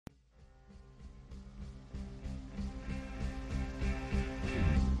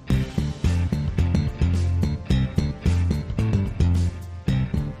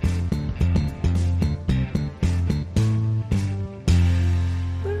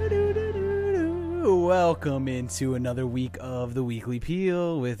welcome into another week of the Weekly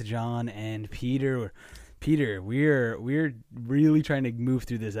Peel with John and Peter. Peter, we're really trying to move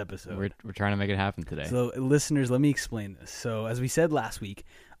through this episode. We're trying to make it happen today. So, listeners, let me explain this. So, as we said last week,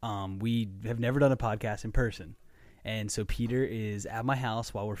 we have never done a podcast in person. And so Peter is at my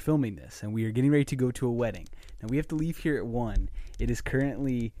house while we're filming this, and we are getting ready to go to a wedding. Now, we have to leave here at 1. It is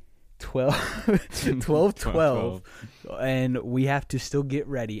currently 12, and we have to still get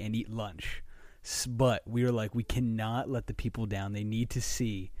ready and eat lunch. But we were like, we cannot let the people down. They need to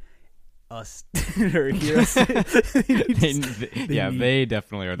see us or hear us. They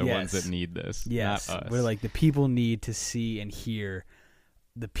definitely are the ones that need this. Yes, not us. We're like, the people need to see and hear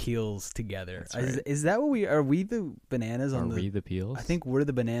the peels together. Right. Is that what we are? We the bananas on Are we the peels? I think we're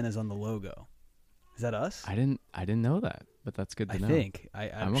the bananas on the logo. Is that us? I didn't know that, but that's good to know. I think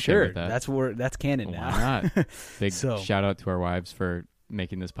I'm okay sure with that. that's canon Well, now. why not? Big So- shout out to our wives for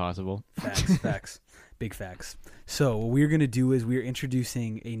making this possible. Facts. Big facts. So what we're going to do is we're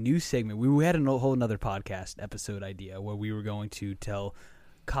introducing a new segment. We had a whole another podcast episode idea where we were going to tell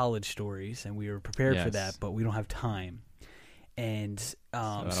college stories, and we were prepared for that, but we don't have time. And So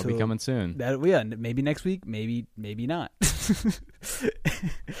that'll be coming soon. Maybe next week, maybe not.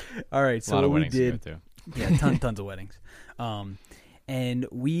 All right, so a lot of what we weddings did, to go to. yeah, tons of weddings. And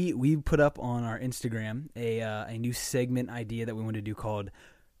we put up on our Instagram a new segment idea that we want to do called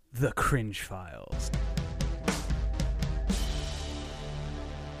The Cringe Files.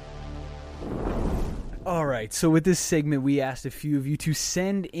 All right, so with this segment, we asked a few of you to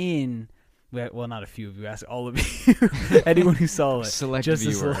send in. Well, not a few of you. Asked all of you, anyone who saw it, Select just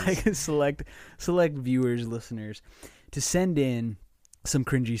viewers. select viewers, listeners, to send in some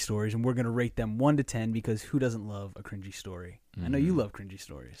cringy stories, and we're gonna rate them 1 to 10 because who doesn't love a cringy story? I know you love cringy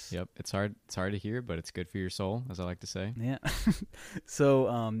stories. Yep, it's hard to hear, but it's good for your soul, as I like to say. Yeah.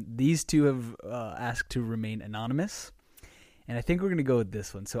 So these two have asked to remain anonymous, and I think we're gonna go with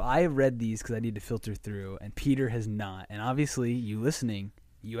this one. So I have read these because I need to filter through, and Peter has not. And obviously, you listening,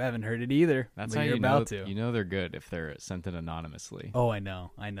 you haven't heard it either. That's but how you're you know. about to. You know they're good if they're sent in anonymously. Oh, I know.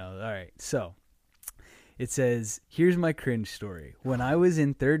 All right. So it says, here's my cringe story. When I was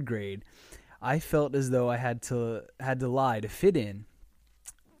in 3rd grade, I felt as though I had to lie to fit in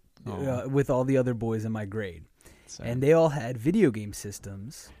with all the other boys in my grade. Sad. And they all had video game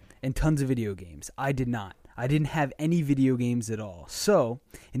systems and tons of video games. I did not. I didn't have any video games at all. So,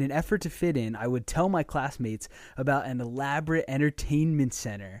 in an effort to fit in, I would tell my classmates about an elaborate entertainment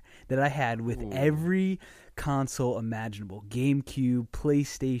center that I had with every console imaginable. GameCube,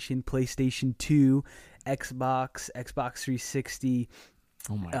 PlayStation 2, Xbox 360,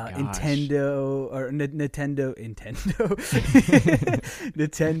 Oh my gosh. Nintendo.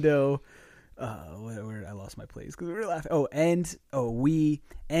 Where I lost my place because we were laughing. Wii,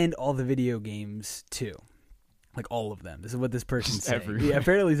 and all the video games too, like all of them. This is what this person's saying. Everywhere. Yeah,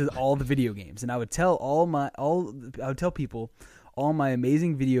 apparently it says all the video games, and I would tell people all my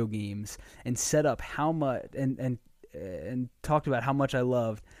amazing video games and set up how much and talked about how much I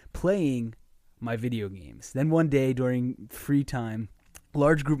loved playing my video games. Then one day during free time, a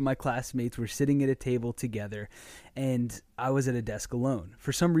large group of my classmates were sitting at a table together, and I was at a desk alone.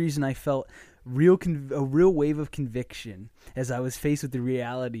 For some reason, I felt a real wave of conviction as I was faced with the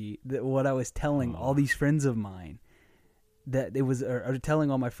reality that what I was telling all these friends of mine, that it was, or telling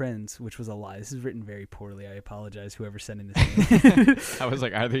all my friends, which was a lie. This is written very poorly. I apologize, whoever's sending this in. I was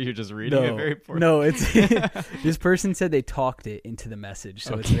like, either you're just reading it very poorly. No, it's this person said they talked it into the message,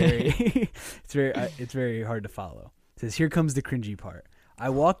 so Okay. it's very hard to follow. It says, here comes the cringy part. I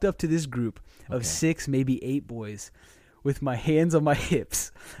walked up to this group of 6, maybe 8 boys with my hands on my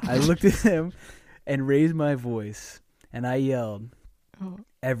hips. I looked at them and raised my voice, and I yelled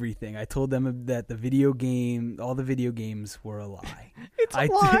everything. I told them that all the video games were a lie. It's a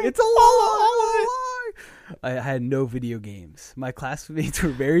lie. It's a lie. I had no video games. My classmates were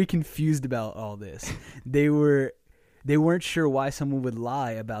very confused about all this. They weren't sure why someone would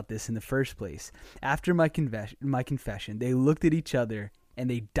lie about this in the first place. After my confession, they looked at each other and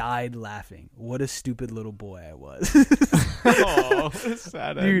they died laughing. What a stupid little boy I was.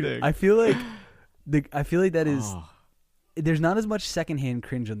 Sad Dude, ending. I feel like that is. There's not as much secondhand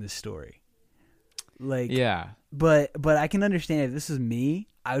cringe on this story. Like, yeah. But I can understand if this is me,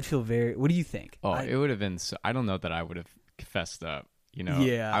 I would feel very. What do you think? It would have been. I don't know that I would have fessed up. You know.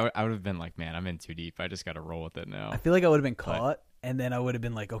 Yeah. I would have been like, man, I'm in too deep. I just got to roll with it now. I feel like I would have been caught, and then I would have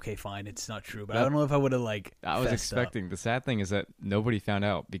been like, okay, fine, it's not true. But I don't know if I would have like. I was fessed expecting. up. The sad thing is that nobody found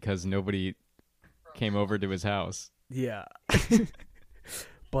out because nobody came over to his house. Yeah.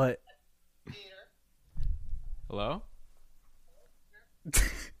 But. Hello?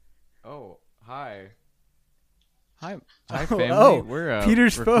 Oh, hi. Hi, family. Oh, We're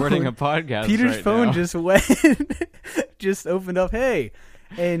Peter's recording phone. a podcast. Peter's right phone now. just went, just opened up. Hey,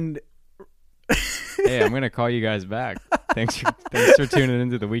 and Hey, I'm gonna call you guys back. Thanks for tuning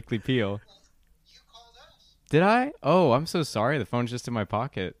into the Weekly Peel. You called us. Did I? Oh, I'm so sorry. The phone's just in my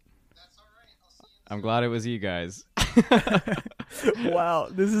pocket. That's all right. I'll see you. I'm glad it was you guys. wow,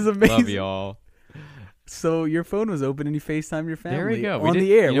 this is amazing. Love y'all. So your phone was open and you FaceTime your family There we go. on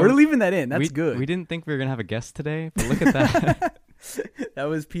the air. You know, We're leaving that in. That's good. We didn't think we were gonna have a guest today, but look at that. That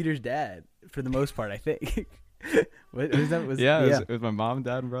was Peter's dad for the most part, I think. What was that? It was my mom,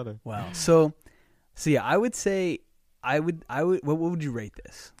 dad, and brother. Wow. So yeah, I would say I would. What would you rate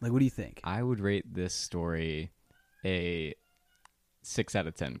this? Like, what do you think? I would rate this story a 6 out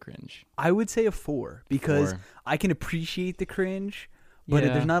of 10 cringe. I would say a 4 because 4. I can appreciate the cringe, but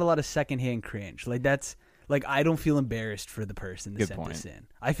Yeah. there's not a lot of secondhand cringe. Like that's like I don't feel embarrassed for the person that Good sent point. this in.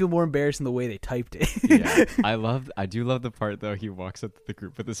 I feel more embarrassed in the way they typed it. Yeah, I do love the part though. He walks up to the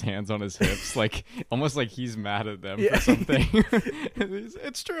group with his hands on his hips, like almost like he's mad at them Yeah. for something.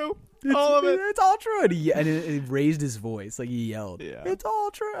 It's true, all of it. It's all true. And he raised his voice, like he yelled. Yeah. It's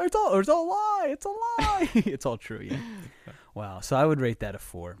all true. It's all lie. It's a lie. It's all true. Yeah. Wow. So I would rate that a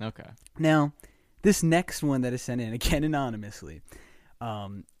 4. Okay. Now, this next one that is sent in again anonymously.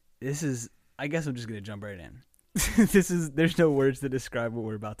 This is. I guess I'm just gonna jump right in. There's no words to describe what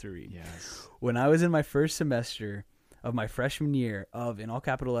we're about to read. Yes. When I was in my first semester of my freshman year of, in all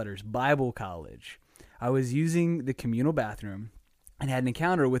capital letters, Bible college, I was using the communal bathroom and had an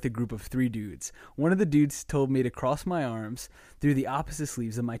encounter with a group of 3 dudes. One of the dudes told me to cross my arms through the opposite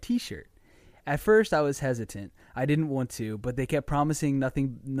sleeves of my t-shirt. At first, I was hesitant. I didn't want to, but they kept promising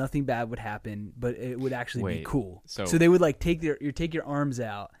nothing bad would happen, but it would actually be cool. So they would like take your arms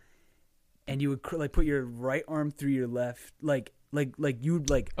out, and you would like put your right arm through your left, like you would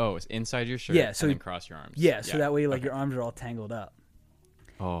like. Oh, it's inside your shirt. Yeah, so and then cross your arms. Yeah, so that way like your arms are all tangled up.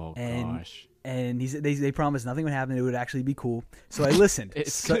 Oh And- gosh. And they promised nothing would happen. It would actually be cool. So I listened.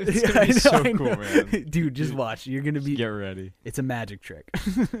 It's gonna be so cool, man. Dude, just watch. You're gonna be. Get ready. It's a magic trick.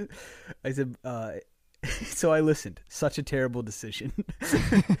 I said. So I listened. Such a terrible decision.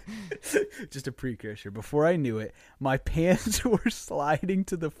 Just a precursor. Before I knew it, my pants were sliding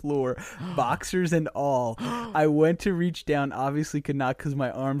to the floor, boxers and all. I went to reach down, obviously could not because my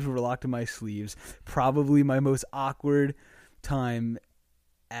arms were locked in my sleeves. Probably my most awkward time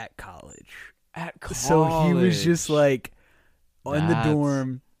at college. At college. So he was just like on the That's-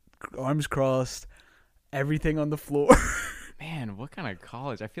 dorm, arms crossed, everything on the floor. Man, what kind of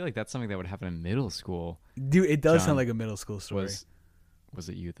college? I feel like that's something that would happen in middle school. Dude, it does John, sound like a middle school story. Was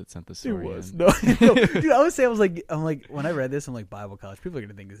it you that sent the It story? was. in? No, dude, I would say I'm like when I read this, I'm like Bible college. People are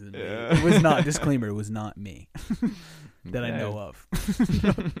gonna think this is me. Yeah. It was not. Disclaimer: it was not me that I Okay. know of.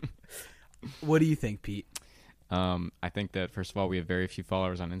 What do you think, Pete? I think that first of all, we have very few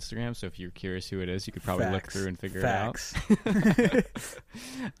followers on Instagram, so if you're curious who it is, you could probably look Facts. through and figure Facts. it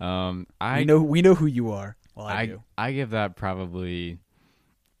out. we know who you are. Well, I do, I give that probably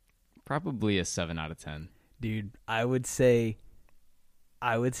a 7 out of 10. dude. I would say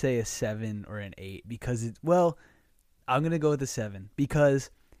a 7 or an 8 because it's I'm gonna go with a 7 because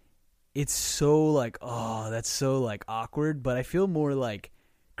it's so like that's so like awkward, but I feel more like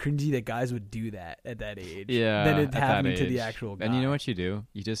cringy that guys would do that at that age than it at that happening to the age. actual guy. And you know what you do?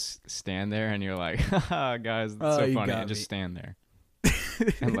 You just stand there and you're like, haha, guys, it's so you funny. got And just me. stand there.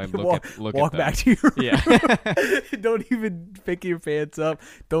 And like walk look at back them. to your room. Yeah. Don't even pick your pants up.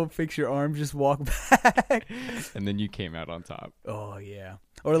 Don't fix your arms. Just walk back. And then you came out on top. Oh yeah.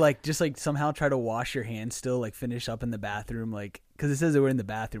 Or like just like somehow try to wash your hands still, like finish up in the bathroom, like because it says they were in the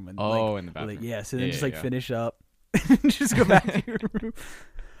bathroom. And, Oh, like, in the bathroom. Like, yeah. So then Yeah, just yeah, like yeah. finish up, and just go back to your room.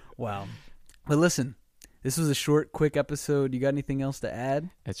 Wow. But listen, this was a short, quick episode. You got anything else to add?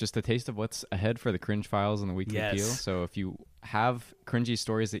 It's just a taste of what's ahead for the Cringe Files and the Weekly Yes. Peel. So if you have cringy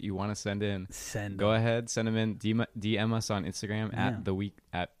stories that you want to send in, go ahead, send them in. DM us on Instagram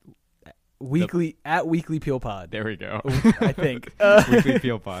at Weekly Peel Pod. There we go. I think. Weekly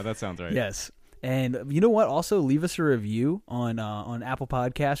Peel Pod. That sounds right. Yes. And you know what? Also, leave us a review on Apple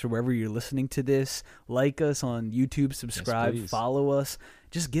Podcasts or wherever you're listening to this. Like us on YouTube. Subscribe. please. Follow us.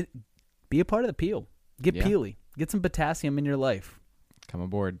 Just be a part of the peel. Get peely. Get some potassium in your life. Come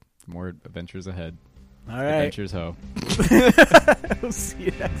aboard. More adventures ahead. All right. Adventures ho. We'll see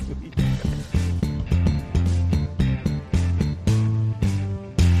you next week.